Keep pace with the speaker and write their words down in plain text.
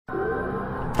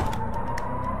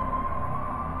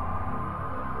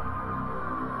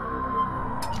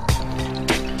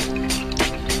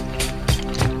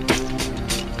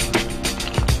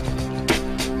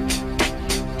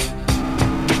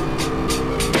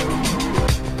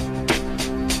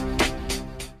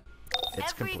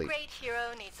complete. Every great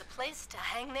hero needs a place to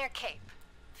hang their cape.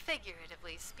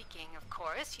 Figuratively speaking, of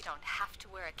course, you don't have to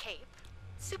wear a cape.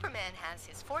 Superman has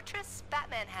his fortress,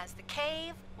 Batman has the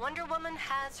cave, Wonder Woman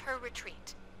has her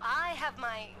retreat. I have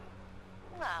my...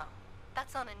 well,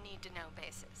 that's on a need-to-know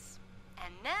basis.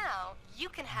 And now, you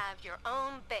can have your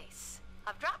own base.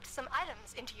 I've dropped some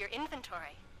items into your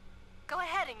inventory. Go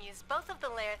ahead and use both of the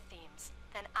lair themes,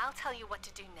 then I'll tell you what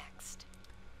to do next.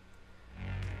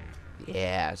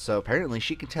 Yeah, so apparently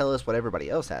she can tell us what everybody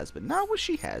else has, but not what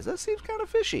she has. That seems kind of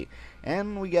fishy.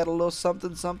 And we got a little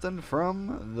something something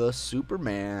from the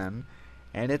Superman.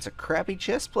 And it's a crappy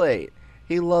chest plate.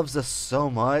 He loves us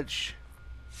so much.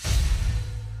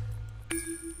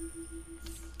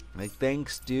 Like,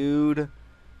 thanks, dude.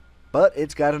 But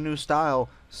it's got a new style.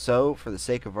 So, for the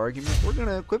sake of argument, we're going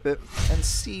to equip it and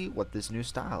see what this new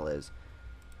style is.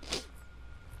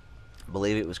 I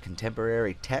believe it was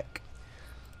contemporary tech.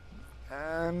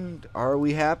 And are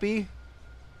we happy?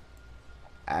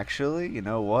 Actually, you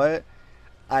know what?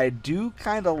 I do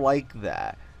kind of like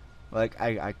that. Like,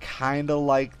 I kind of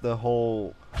like the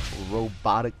whole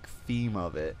robotic theme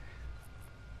of it.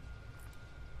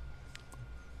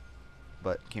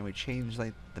 But can we change,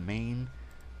 like, the main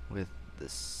with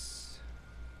this?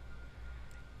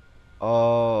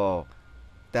 Oh,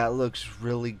 that looks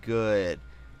really good.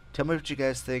 Tell me what you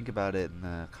guys think about it in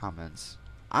the comments.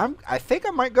 I think I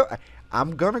might go.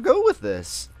 I'm gonna go with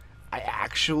this. I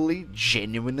actually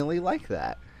genuinely like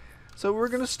that. So we're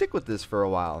gonna stick with this for a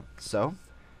while. So,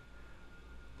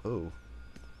 oh,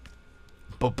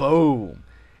 boom,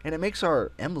 and it makes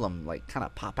our emblem like kind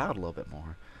of pop out a little bit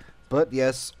more. But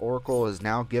yes, Oracle has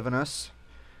now given us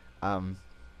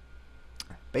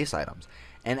base items,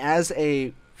 and as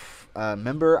a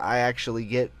member, I actually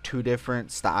get 2 different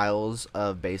styles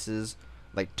of bases,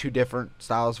 like 2 different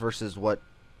styles versus what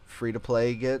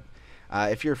free-to-play get.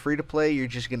 If you're free-to-play, you're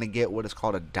just gonna get what is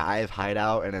called a dive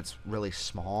hideout, and it's really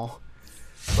small.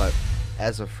 But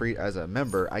as a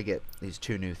member, I get these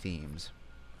 2 new themes.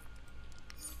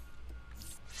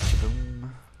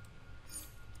 Shaboom.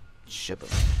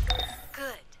 Shaboom.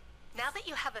 Good. Now that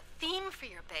you have a theme for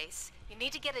your base, you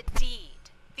need to get a deed.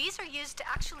 These are used to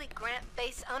actually grant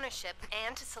base ownership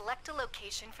and to select a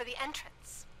location for the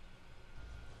entrance.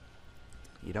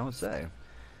 You don't say.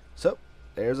 So,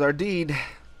 there's our deed.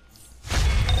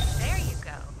 There you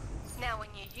go. Now when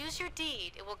you use your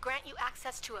deed, it will grant you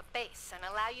access to a base and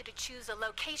allow you to choose a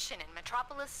location in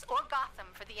Metropolis or Gotham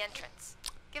for the entrance.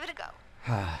 Give it a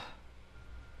go.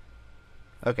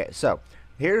 Okay, so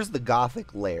here's the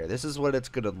Gothic layer. This is what it's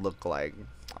gonna look like.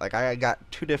 Like, I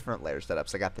got 2 different layer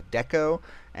setups. I got the Deco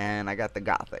and I got the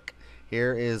Gothic.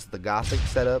 Here is the Gothic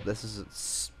setup. This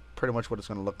is pretty much what it's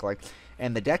gonna look like.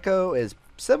 And the Deco is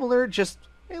similar, just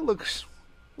it looks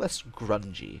less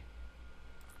grungy.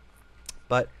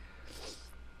 But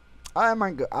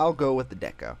I'll go with the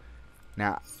Deco.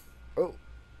 Now, oh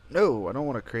no, I don't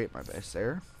want to create my base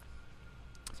there.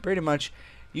 Pretty much,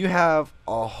 you have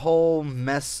a whole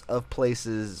mess of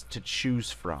places to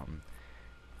choose from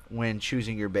when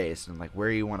choosing your base and like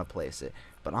where you want to place it.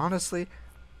 But honestly,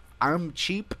 I'm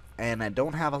cheap and I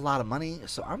don't have a lot of money,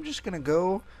 so I'm just gonna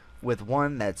go with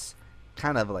one that's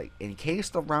kind of like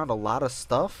encased around a lot of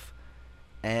stuff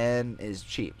and is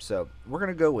cheap. So we're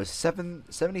gonna go with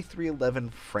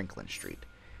 7311 Franklin Street.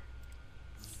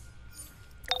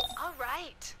 All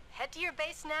right. Head to your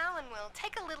base now and we'll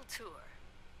take a little tour.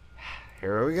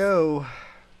 Here we go.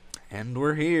 And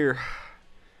we're here.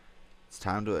 It's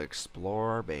time to explore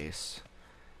our base.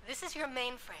 This is your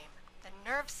mainframe, the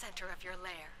nerve center of your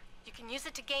lair. You can use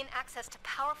it to gain access to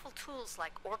powerful tools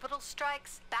like orbital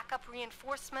strikes, backup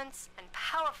reinforcements, and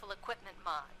powerful equipment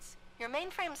mods. Your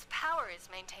mainframe's power is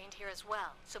maintained here as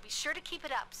well, so be sure to keep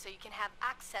it up so you can have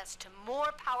access to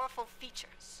more powerful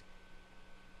features.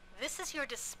 This is your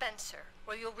dispenser,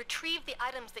 where you'll retrieve the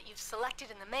items that you've selected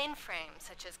in the mainframe,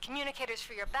 such as communicators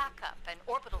for your backup and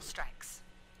orbital strikes.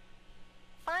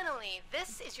 Finally,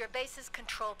 this is your base's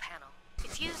control panel.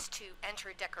 It's used to enter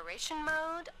decoration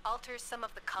mode, alter some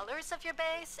of the colors of your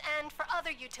base, and for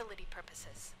other utility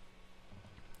purposes.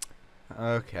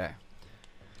 Okay.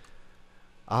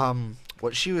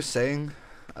 What she was saying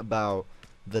about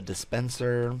the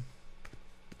dispenser,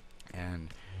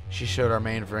 and she showed our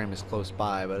mainframe is close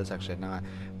by, but it's actually not.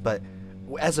 But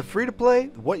as a free-to-play,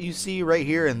 what you see right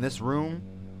here in this room,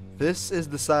 this is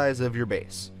the size of your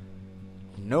base.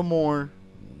 No more,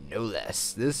 no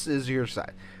less. This is your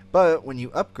size. But when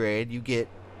you upgrade, you get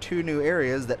 2 new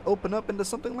areas that open up into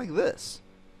something like this.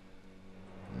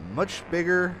 Much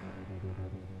bigger,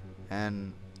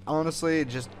 and honestly, it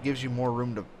just gives you more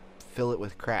room to fill it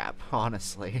with crap,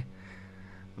 honestly.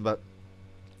 But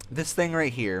this thing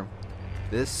right here,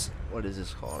 this, what is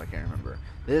this called? I can't remember.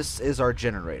 This is our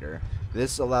generator.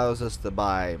 This allows us to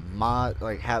buy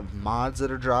have mods that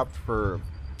are dropped for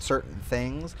certain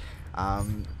things.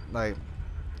 Like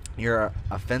your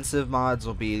offensive mods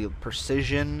will be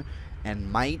precision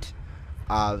and might.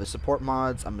 The support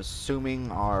mods, I'm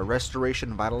assuming, are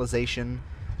restoration, vitalization,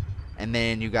 and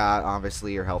then you got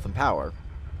obviously your health and power.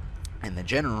 And the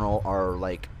general are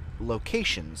like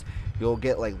locations. You'll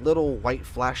get like little white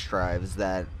flash drives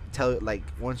that tell, like,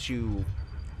 once you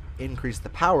increase the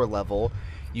power level,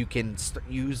 you can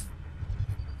use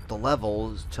the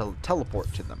levels to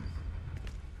teleport to them.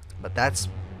 But that's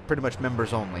pretty much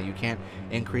members only. You can't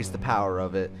increase the power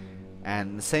of it.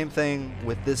 And the same thing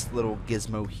with this little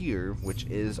gizmo here, which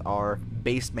is our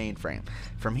base mainframe.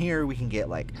 From here we can get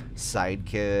like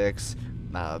sidekicks,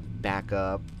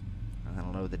 backup, I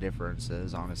don't know the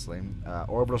differences, honestly,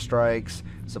 orbital strikes,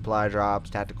 supply drops,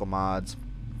 tactical mods.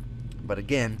 But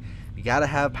again, you gotta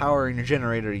have power in your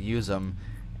generator to use them,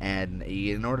 and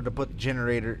in order to put the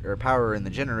generator or power in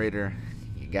the generator,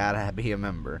 you gotta be a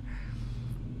member.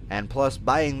 And plus,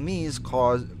 buying these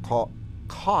costs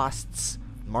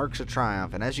Marks of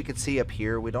Triumph, and as you can see up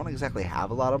here, we don't exactly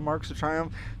have a lot of Marks of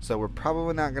Triumph, so we're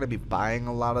probably not going to be buying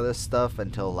a lot of this stuff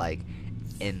until like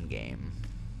end game.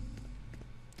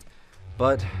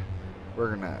 But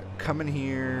we're going to come in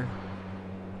here,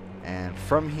 and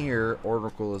from here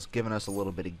Oracle is giving us a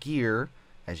little bit of gear,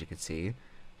 as you can see,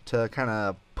 to kind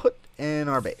of put in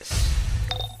our base.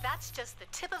 That's just the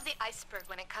tip of the iceberg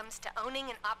when it comes to owning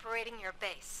and operating your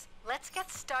base. Let's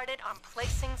get started on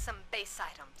placing some base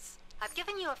items. I've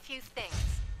given you a few things.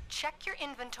 Check your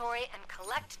inventory and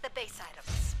collect the base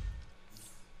items.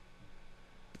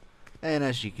 And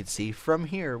as you can see from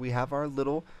here, we have our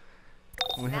little,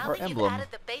 our Now that emblem. you've added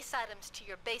the base items to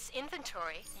your base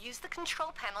inventory, use the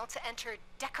control panel to enter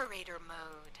decorator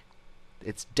mode.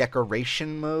 It's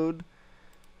decoration mode.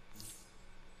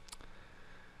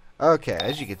 Okay,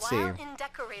 as you can see. While in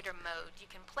decorator mode, you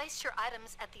can place your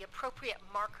items at the appropriate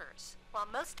markers. While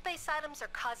most base items are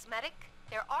cosmetic,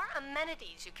 there are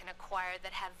amenities you can acquire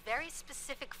that have very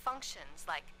specific functions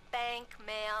like bank,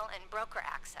 mail, and broker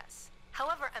access.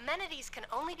 However, amenities can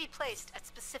only be placed at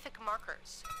specific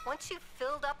markers. Once you've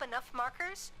filled up enough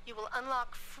markers, you will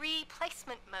unlock free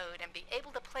placement mode and be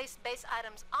able to place base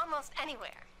items almost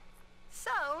anywhere.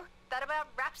 So, that about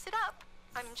wraps it up.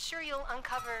 I'm sure you'll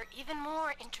uncover even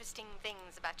more interesting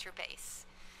things about your base.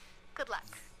 Good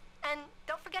luck. And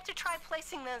don't forget to try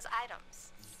placing those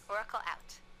items. Oracle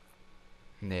out.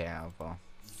 Yeah, well.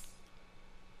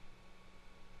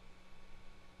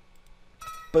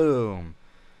 Boom.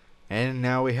 And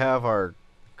now we have our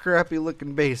crappy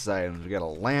looking base items. We got a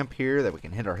lamp here that we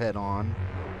can hit our head on.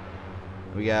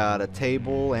 We got a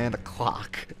table and a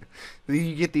clock.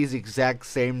 You get these exact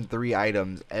same 3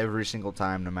 items every single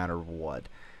time, no matter what.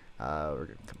 We're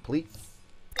gonna complete.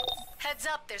 Heads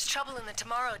up, there's trouble in the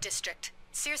Tomorrow district.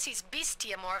 Syriceil's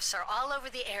bestiamorphs are all over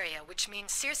the area, which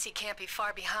means Syriceil can't be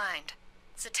far behind.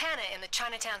 Zatanna in the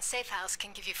Chinatown safe house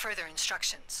can give you further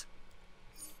instructions.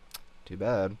 Too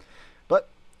bad. But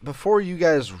before you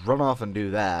guys run off and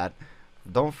do that,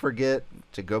 don't forget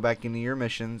to go back into your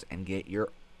missions and get your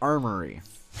armory.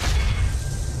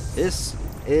 This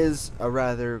is a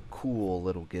rather cool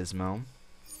little gizmo.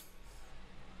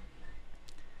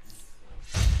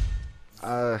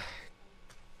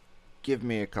 Give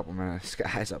me a couple minutes,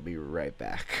 guys. I'll be right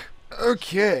back.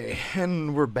 Okay,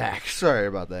 and we're back. Sorry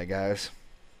about that, guys.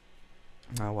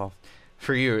 Oh, well,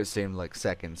 for you it seemed like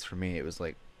seconds. For me it was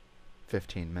like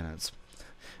 15 minutes.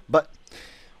 But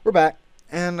we're back,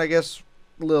 and I guess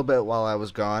a little bit while I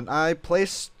was gone, I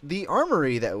placed the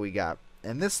armory that we got.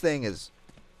 And this thing is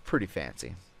pretty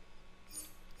fancy.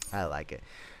 I like it.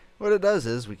 What it does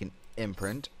is we can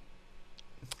imprint.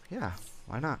 Yeah,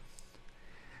 why not?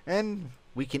 And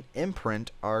we can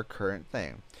imprint our current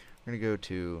thing. We're going to go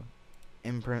to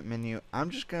imprint menu. I'm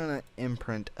just going to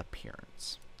imprint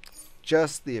appearance.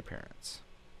 Just the appearance.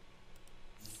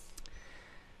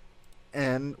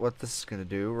 And what this is going to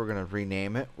do, we're going to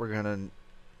rename it. We're going to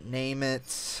name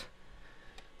it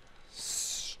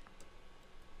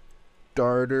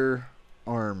Starter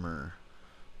Armor.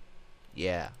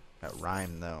 Yeah, that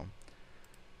rhymed though.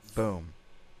 Boom.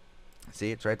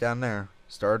 See, it's right down there.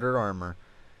 Starter Armor.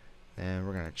 And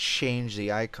we're going to change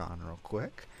the icon real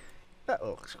quick. That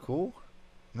looks cool.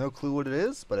 No clue what it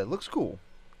is, but it looks cool.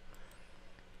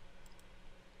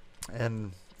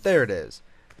 And there it is.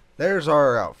 There's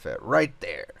our outfit right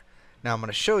there. Now I'm going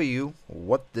to show you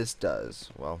what this does.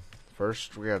 Well,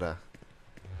 first we got to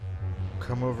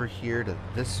come over here to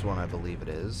this one, I believe it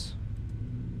is.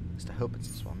 At least I hope it's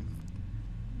this one.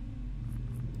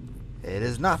 It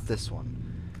is not this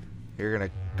one. You're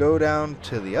gonna go down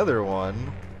to the other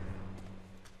one,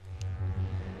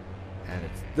 and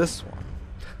it's this one.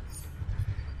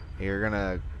 You're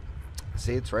gonna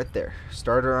see it's right there.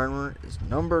 Starter armor is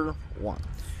number 1.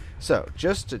 So,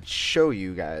 just to show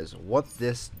you guys what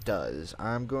this does,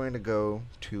 I'm going to go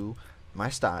to my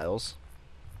styles,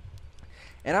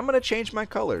 and I'm going to change my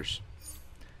colors,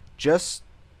 just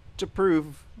to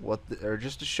prove what, or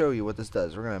just to show you what this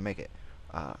does. We're going to make it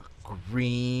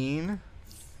green,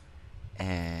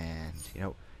 and you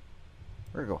know,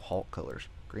 we're going to go Hulk colors,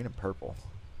 green and purple.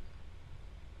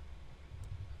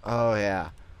 Oh yeah,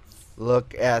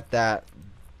 look at that.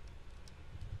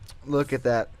 Look at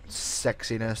that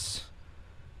sexiness.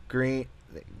 Green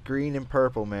and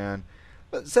purple, man.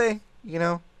 But say, you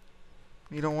know,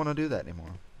 you don't want to do that anymore.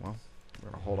 Well,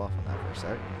 we're going to hold off on that for a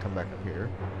sec and come back up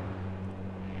here.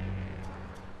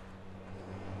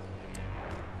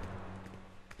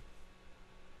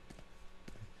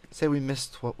 Say we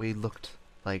missed what we looked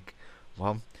like.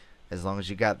 Well, as long as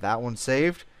you got that one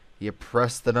saved, you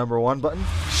press the number 1 button.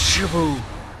 Shoo!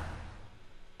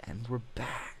 And we're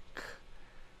back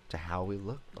to how we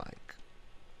looked like.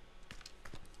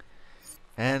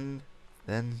 And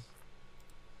then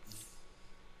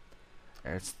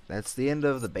that's the end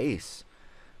of the base.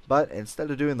 But instead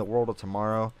of doing the World of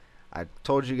Tomorrow, I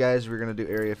told you guys we were going to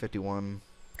do Area 51.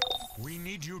 We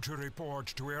need you to report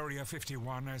to Area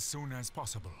 51 as soon as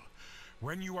possible.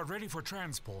 When you are ready for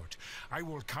transport, I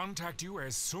will contact you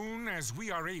as soon as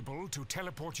we are able to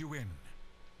teleport you in.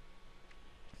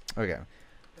 Okay.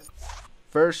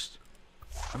 First,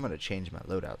 I'm going to change my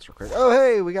loadouts real quick. Oh,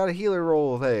 hey, we got a healer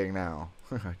roll thing now.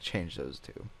 Change those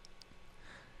two.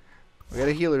 We got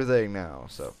a healer thing now,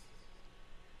 so.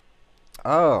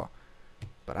 Oh.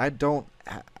 But I don't.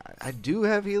 I do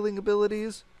have healing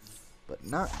abilities, but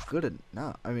not good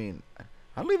enough. I mean,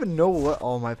 I don't even know what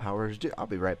all my powers do. I'll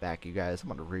be right back, you guys. I'm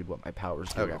going to read what my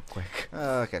powers do real quick.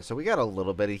 Okay, so we got a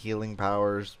little bit of healing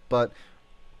powers, but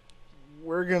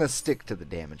we're going to stick to the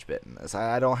damage bit in this.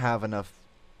 I don't have enough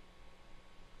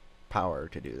power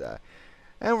to do that.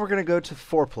 And we're going to go to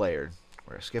 4-player.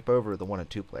 We're going to skip over the 1 and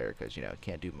 2-player because, you know,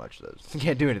 can't do much of those.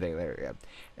 Can't do anything there yet.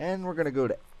 And we're going to go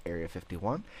to Area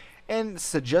 51. And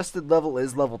suggested level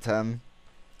is level 10.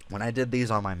 When I did these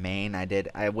on my main,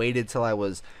 I waited till I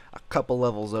was a couple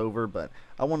levels over, but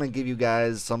I want to give you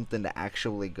guys something to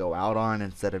actually go out on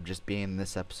instead of just being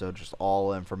this episode just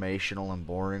all informational and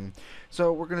boring.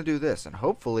 So we're going to do this, and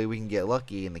hopefully we can get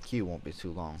lucky and the queue won't be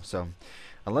too long. So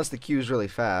unless the queue is really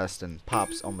fast and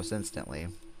pops almost instantly,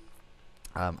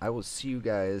 I will see you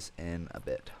guys in a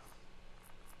bit.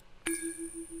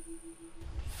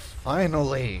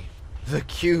 Finally, the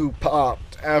queue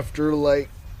popped after like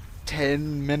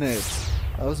 10 minutes.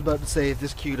 I was about to say, if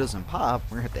this queue doesn't pop,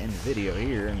 we're gonna have to end the video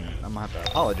here, and I'm gonna have to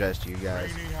apologize to you guys.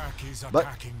 Brainiac is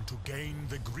attacking to gain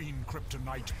the green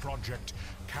kryptonite project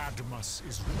Cadmus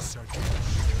is researching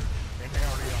in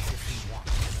Area 51.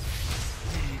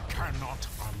 We cannot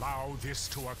allow this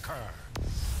to occur.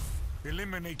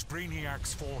 Eliminate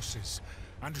Brainiac's forces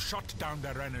and shut down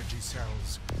their energy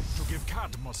cells to give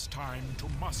Cadmus time to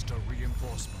muster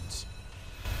reinforcements.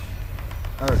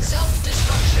 Okay.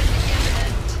 Self-destruction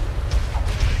imminent.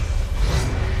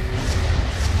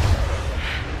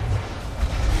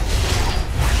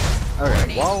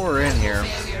 Okay, while we're in here,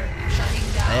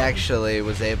 I actually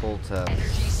was able to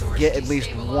get at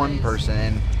least one person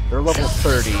in. They're level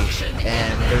 30,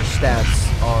 and their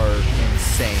stats are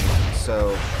insane.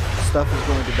 So stuff is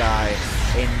going to die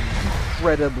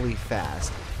incredibly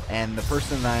fast. And the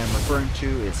person that I am referring to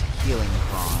is Healing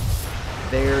Prawn.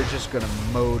 They're just gonna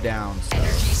mow down stuff.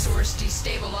 Energy source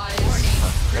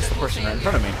destabilized. That's the person right in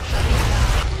front of me.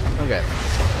 Okay.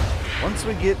 Once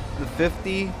we get the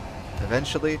 50,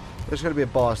 eventually, there's gonna be a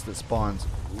boss that spawns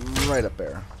right up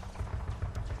there.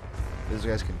 These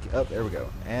guys can. Oh, there we go.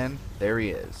 And there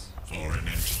he is. Foreign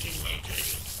entity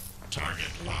located.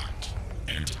 Target locked.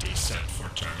 Entity set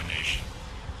for termination.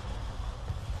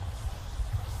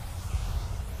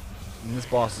 And this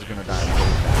boss is gonna die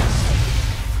really fast.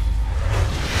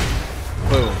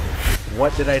 Boom.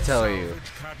 What did I tell you?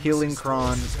 Healing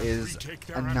Kron is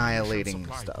annihilating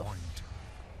stuff.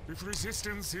 If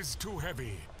resistance is too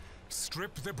heavy,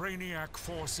 strip the Brainiac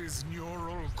force's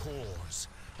neural cores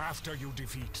after you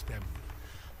defeat them.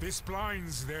 This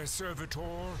blinds their servitor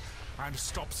and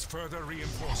stops further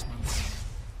reinforcements.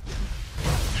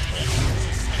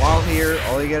 While here,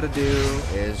 all you gotta do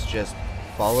is just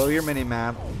follow your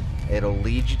minimap. It'll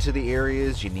lead you to the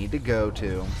areas you need to go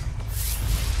to.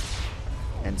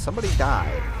 And somebody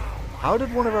died. How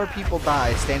did one of our people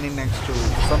die standing next to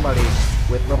somebody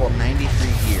with level 93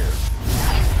 gear?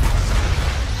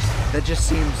 That just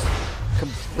seems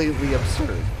completely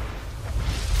absurd.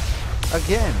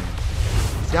 Again.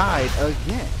 Died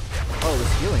again. Oh, it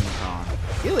was Healing Cron.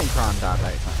 Healing Cron died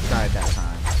that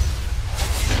time.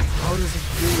 How does a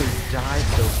healer die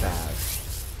so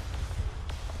fast?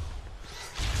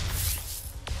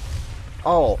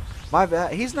 Oh, my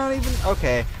bad. He's not even...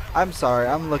 Okay, I'm sorry.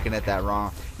 I'm looking at that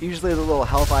wrong. Usually the little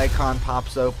health icon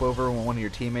pops up over when one of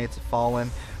your teammates have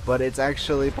fallen, but it's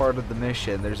actually part of the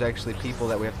mission. There's actually people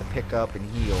that we have to pick up and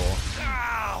heal.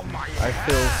 I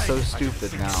feel so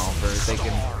stupid now for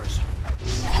thinking...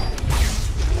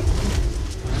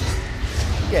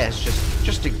 Yes,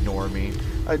 just ignore me.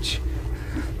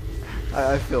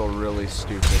 I feel really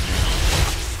stupid now.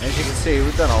 As you can see, we've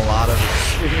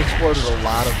exploded a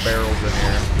lot of barrels in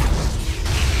here.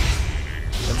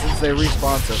 And since they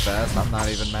respawn so fast, I'm not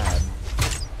even mad.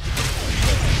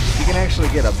 You can actually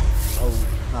get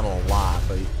not a lot,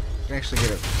 but you can actually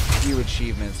get a few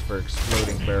achievements for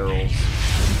exploding barrels.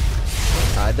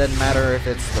 It doesn't matter if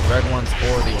it's the red ones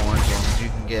or the orange ones, you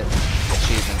can get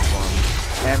achievements for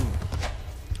them. And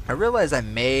I realize I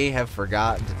may have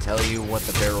forgotten to tell you what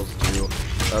the barrels do.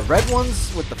 The red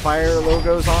ones with the fire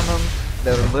logos on them,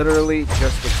 they're literally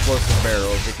just explosive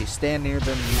barrels. If you stand near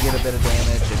them, you get a bit of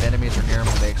damage. If enemies are near them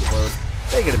when they explode,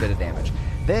 they get a bit of damage.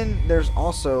 Then there's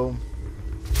also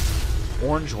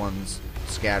orange ones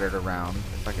scattered around.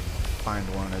 If I could find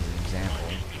one as an example.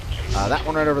 That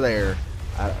one right over there.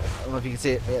 I don't know if you can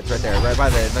see it. Yeah, it's right there, right by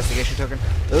the investigation token.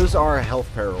 Those are health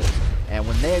barrels. And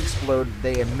when they explode,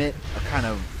 they emit a kind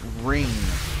of ring.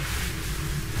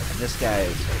 And this guy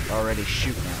is already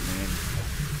shooting at me.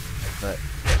 But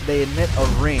they emit a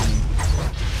ring.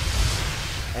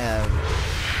 And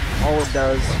all it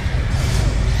does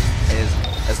is,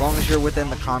 as long as you're within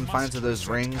the confines of those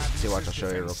rings, see, watch, I'll show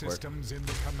you real quick.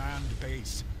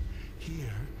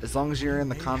 As long as you're in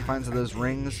the confines of those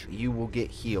rings, you will get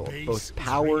healed, both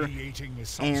power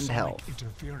and health.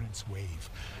 Interference wave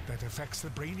that affects the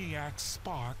Brainiac's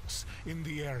sparks in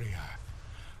the area.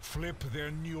 Flip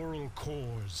their neural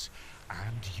cores,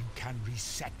 and you can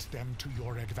reset them to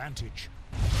your advantage.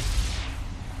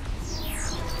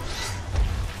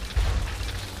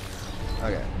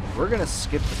 Okay, we're gonna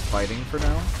skip the fighting for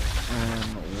now,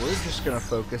 and we're just gonna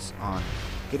focus on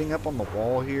getting up on the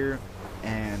wall here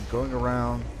and going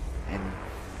around and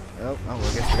well, I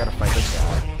guess we gotta fight this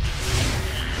guy.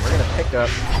 We're gonna pick up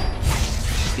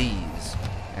these,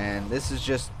 and this is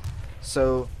just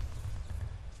so.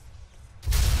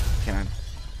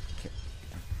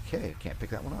 Okay, can't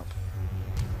pick that one up.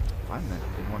 Fine then,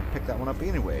 didn't want to pick that one up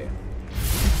anyway.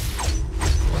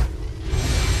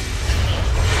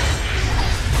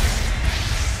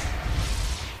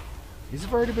 These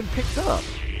have already been picked up.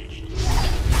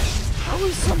 How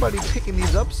is somebody picking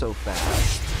these up so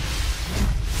fast?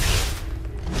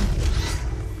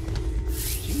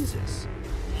 Jesus.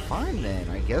 Fine then,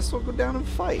 I guess we'll go down and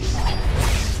fight.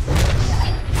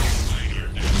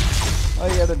 All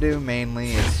you gotta do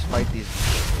mainly is fight these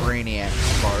Brainiac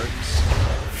sparks.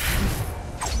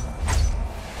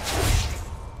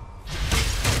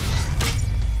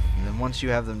 And then once you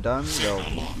have them done, they'll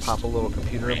pop a little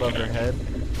computer above their head.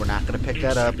 We're not gonna pick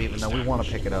that up, even though we want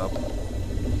to pick it up.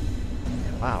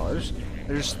 Wow,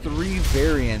 there's 3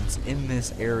 variants in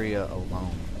this area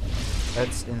alone.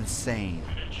 That's insane.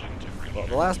 Well,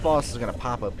 the last boss is gonna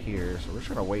pop up here, so we're just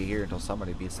gonna wait here until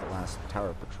somebody beats the last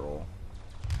tower patrol.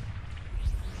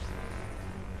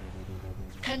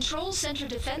 Control center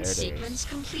defense sequence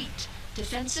complete.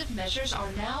 Defensive measures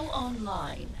are now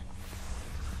online.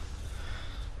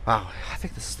 Wow, I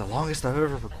think this is the longest I've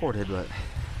ever recorded, but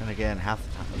then again, half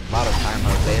the time, a lot of time I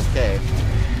was AFK.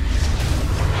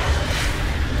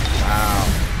 Wow.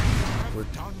 We're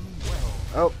done well.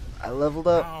 Oh, I leveled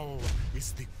up. Now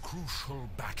is the crucial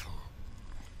battle.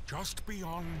 Just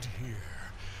beyond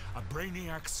here, a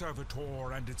Brainiac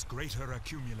servitor and its greater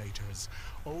accumulators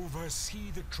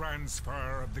oversee the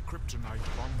transfer of the kryptonite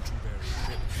onto their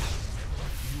ship.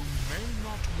 You may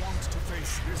not want to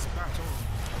face this battle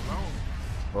alone.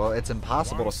 Well, it's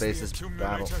impossible Once to face this the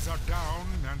battle. accumulators are down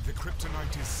and the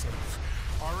kryptonite is safe,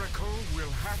 Oracle will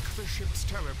hack the ship's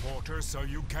teleporter so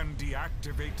you can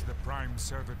deactivate the Prime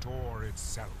Servitor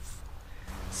itself.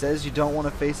 Says you don't want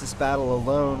to face this battle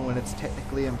alone when it's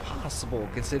technically impossible,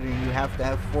 considering you have to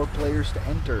have 4 players to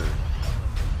enter.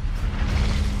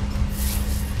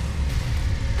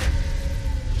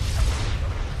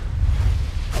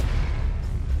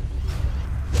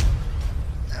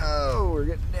 Oh, we're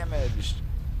getting damaged.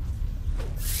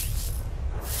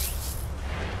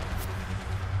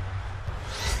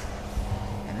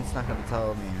 And it's not going to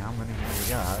tell me how many we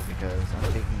got because I'm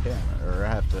taking damage, or I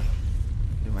have to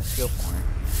do my skill point.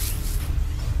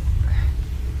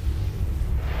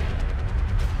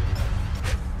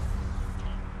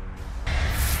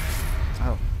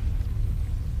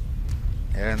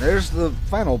 And there's the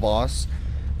final boss.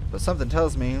 But something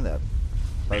tells me that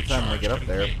by the time we get up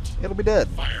there, it'll be dead.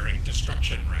 Firing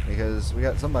destruction ring. Because we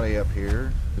got somebody up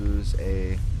here who's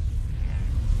a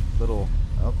little...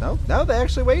 Oh, no, they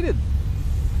actually waited.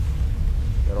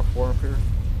 Got a 4 up here.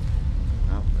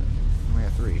 No, we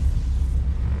got 3.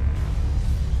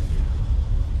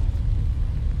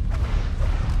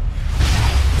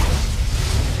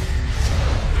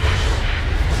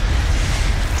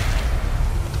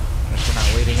 Guess we're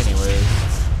not waiting anyways.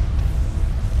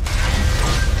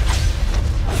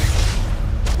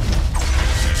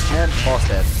 And boss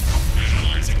dead.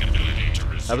 Analyzing ability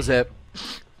to That was it.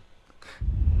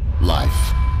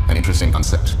 Life, an interesting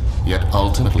concept, yet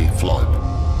ultimately flawed.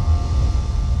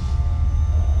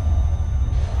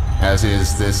 As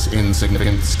is this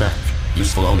insignificant speck,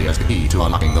 useful only as the key to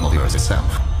unlocking the multiverse itself.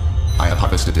 I have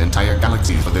harvested entire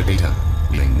galaxies for their data,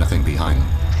 leaving nothing behind.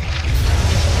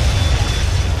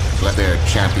 Let their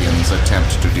champions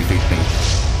attempt to defeat me.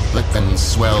 Let them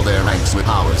swell their ranks with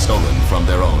power stolen from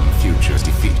their own future's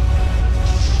defeat.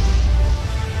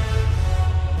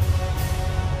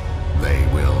 They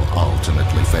will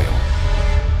ultimately fail.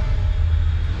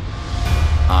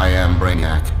 I am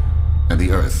Brainiac, and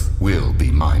the Earth will be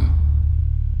mine.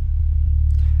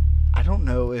 I don't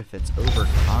know if it's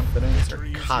overconfidence or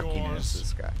cockiness,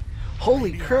 this guy.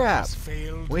 Holy crap!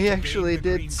 We actually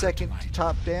did second to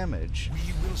top damage.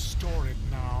 We will store it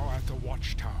now at the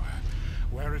Watchtower,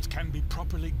 where it can be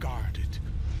properly guarded.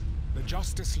 The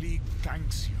Justice League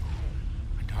thanks you,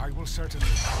 and I will certainly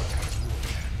contact you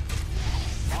again.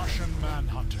 Martian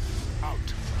Manhunter,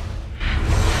 out.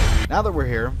 Now that we're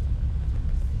here,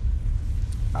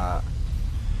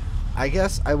 I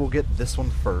guess I will get this one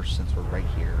first since we're right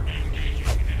here.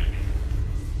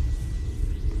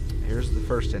 Here's the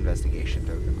first investigation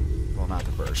token. Well, not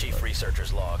the first. Chief but...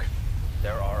 Researcher's Log.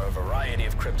 There are a variety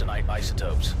of kryptonite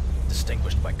isotopes,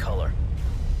 distinguished by color.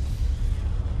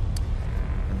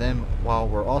 And then, while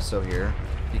we're also here,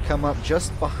 you come up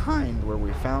just behind where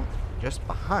we found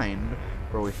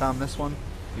this one,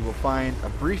 you will find a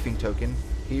briefing token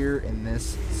here in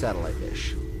this satellite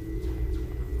dish.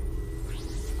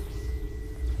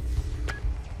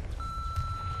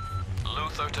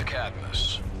 Luther to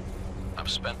Cadmus. I've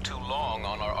spent too long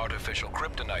on our artificial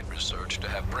kryptonite research to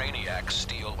have Brainiac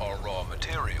steal our raw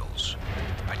materials.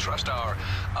 I trust our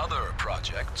other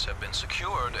projects have been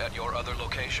secured at your other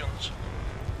locations.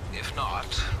 If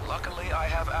not, luckily I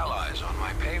have allies on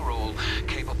my payroll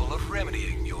capable of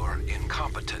remedying your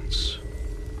incompetence.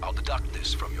 I'll deduct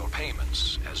this from your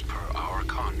payments as per our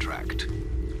contract.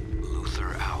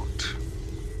 Luther out.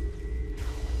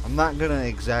 I'm not gonna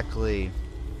exactly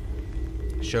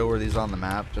show where these are on the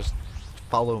map, just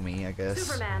follow me, I guess.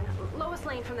 Superman, Lois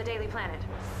Lane from the Daily Planet.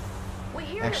 We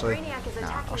hear Actually, that Brainiac is no,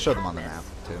 attacking I'll show them on the Cadmus.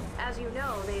 map, too. As you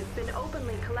know, they've been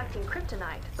openly collecting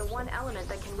kryptonite, the one element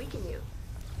that can weaken you.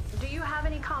 Do you have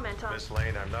any comment on... Miss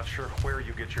Lane, I'm not sure where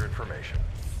you get your information.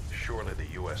 Surely the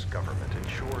U.S. government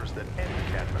ensures that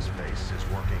any Cadmus base is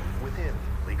working within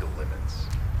legal limits.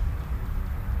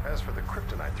 As for the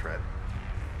kryptonite threat,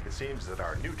 it seems that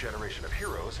our new generation of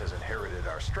heroes has inherited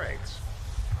our strengths,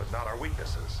 but not our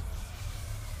weaknesses.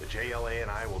 The JLA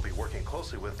and I will be working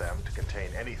closely with them to contain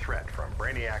any threat from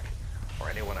Brainiac or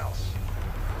anyone else.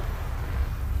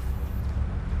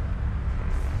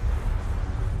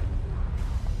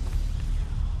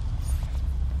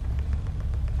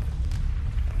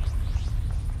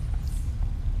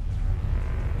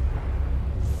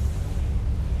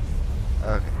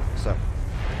 Okay, so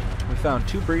we found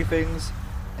 2 briefings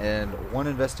and 1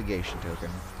 investigation token.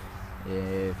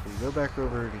 If we go back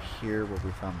over to here where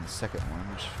we found the second one,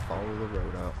 just follow the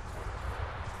road up.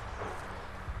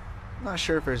 I'm not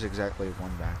sure if there's exactly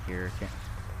one back here.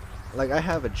 I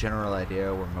have a general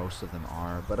idea where most of them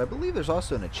are, but I believe there's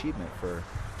also an achievement for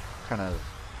kind of,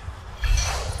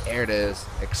 there it is,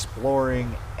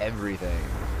 exploring everything.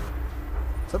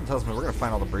 Something tells me we're going to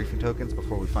find all the briefing tokens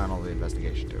before we find all the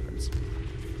investigation tokens.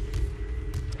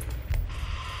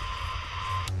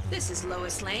 This is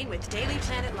Lois Lane with Daily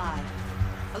Planet Live.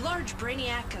 A large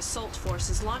Brainiac assault force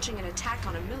is launching an attack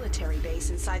on a military base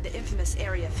inside the infamous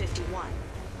Area 51.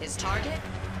 Its target?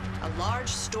 A large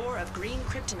store of green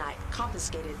kryptonite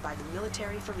confiscated by the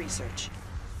military for research.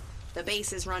 The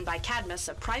base is run by Cadmus,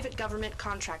 a private government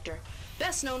contractor,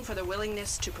 best known for their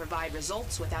willingness to provide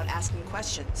results without asking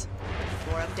questions.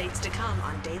 More updates to come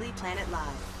on Daily Planet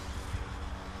Live.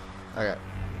 Okay.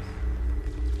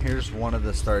 Here's one of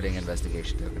the starting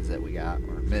investigation tokens that we got,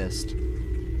 or missed.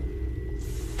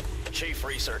 Chief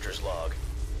Researcher's Log.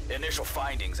 Initial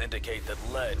findings indicate that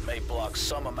lead may block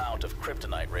some amount of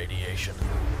kryptonite radiation.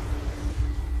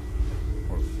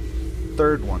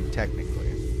 third one,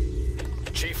 technically.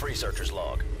 Chief Researcher's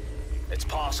Log. It's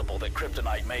possible that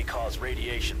kryptonite may cause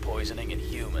radiation poisoning in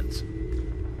humans.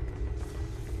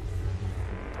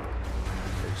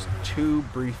 There's 2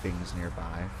 briefings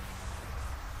nearby.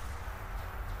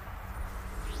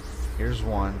 Here's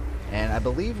one, and I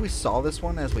believe we saw this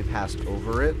one as we passed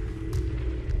over it.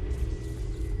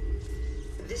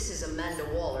 This is Amanda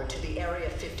Waller to the Area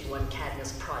 51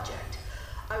 Cadmus project.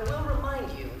 I will remind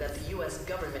you that the U.S.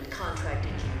 government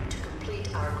contracted you to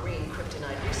complete our green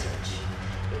kryptonite research.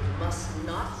 It must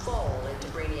not fall into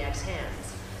Brainiac's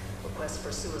hands. Requests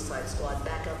for Suicide Squad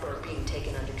backup are being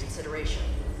taken under consideration.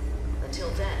 Until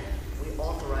then, we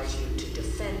authorize you to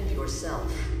defend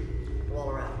yourself.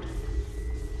 Waller out.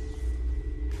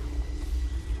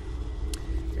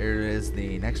 Here is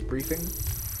the next briefing.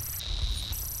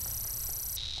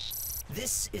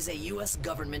 This is a U.S.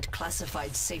 government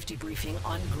classified safety briefing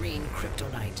on green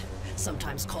kryptonite,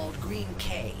 sometimes called Green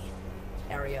K.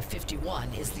 Area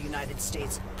 51 is the United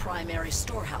States' primary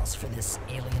storehouse for this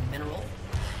alien mineral.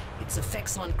 Its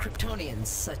effects on Kryptonians,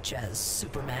 such as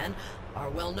Superman, are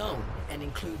well known and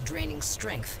include draining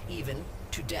strength, even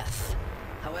to death.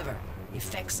 However,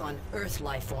 effects on Earth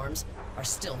life forms are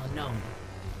still unknown.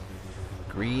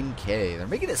 Green K. They're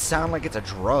making it sound like it's a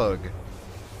drug.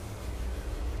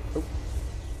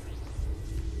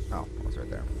 Oh, it's right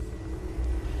there.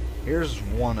 Here's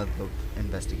one of the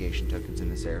investigation tokens in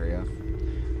this area.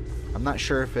 I'm not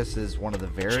sure if this is one of the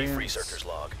variants. Chief Researcher's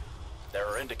Log. There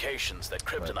are indications that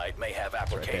kryptonite may have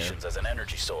applications as an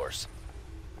energy source.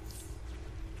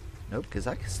 Nope, because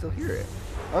I can still hear it.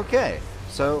 Okay,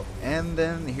 so, and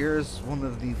then here's one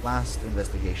of the last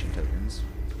investigation tokens.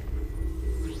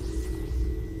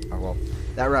 Oh, well,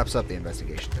 that wraps up the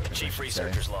investigation token. Chief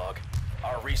Researcher's Log.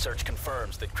 Our research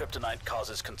confirms that kryptonite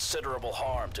causes considerable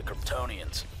harm to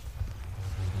Kryptonians.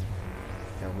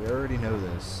 Yeah, we already know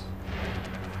this.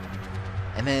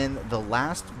 And then the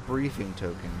last briefing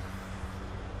token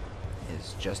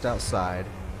is just outside,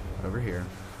 over here,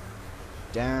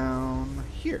 down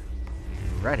here,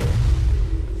 right here.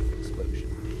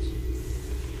 Explosions.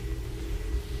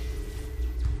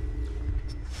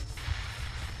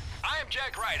 I'm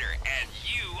Jack Ryder, and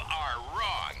you are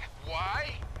wrong.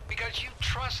 Why? Because you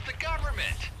trust the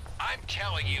government. I'm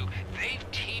telling you,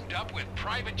 they've teamed up with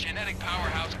private genetic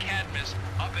powerhouse Cadmus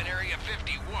up in Area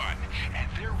 51, and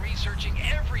they're researching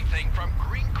everything from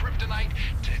green kryptonite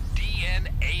to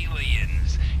DN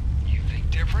aliens. You think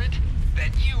different?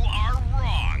 Then you are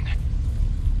wrong.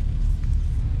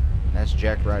 That's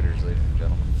Jack Ryder's, ladies and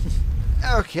gentlemen.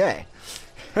 Okay.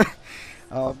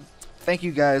 Thank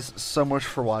you guys so much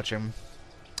for watching.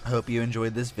 I hope you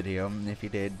enjoyed this video, and if you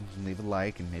did, leave a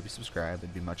like and maybe subscribe.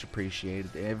 It'd be much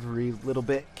appreciated. Every little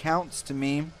bit counts to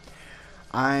me.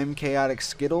 I'm Chaotic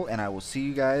Skittle, and I will see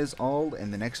you guys all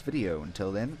in the next video.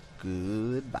 Until then,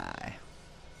 goodbye.